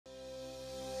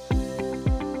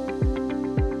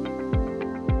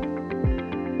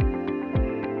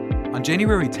On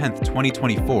January 10,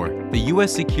 2024, the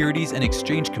U.S. Securities and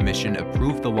Exchange Commission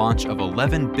approved the launch of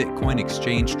 11 Bitcoin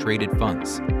exchange-traded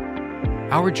funds.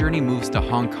 Our journey moves to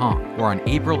Hong Kong, where on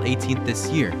April 18th this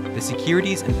year, the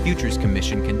Securities and Futures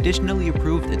Commission conditionally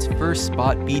approved its first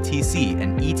Spot BTC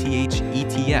and ETH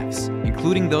ETFs,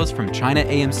 including those from China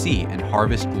AMC and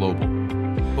Harvest Global.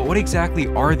 But what exactly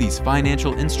are these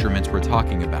financial instruments we're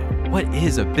talking about? What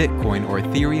is a Bitcoin or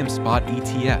Ethereum Spot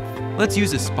ETF? Let's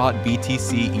use a Spot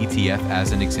BTC ETF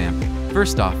as an example.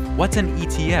 First off, what's an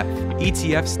ETF?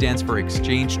 ETF stands for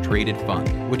Exchange Traded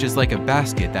Fund, which is like a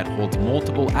basket that holds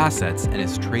multiple assets and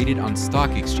is traded on stock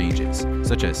exchanges,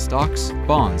 such as stocks,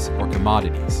 bonds, or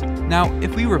commodities. Now,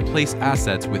 if we replace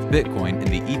assets with Bitcoin in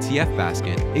the ETF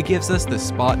basket, it gives us the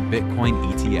Spot Bitcoin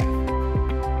ETF.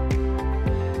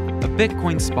 A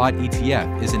Bitcoin Spot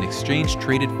ETF is an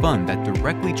exchange-traded fund that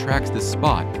directly tracks the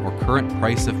spot or current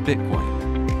price of Bitcoin.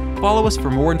 Follow us for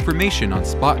more information on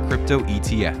Spot Crypto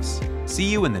ETFs. See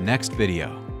you in the next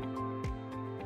video.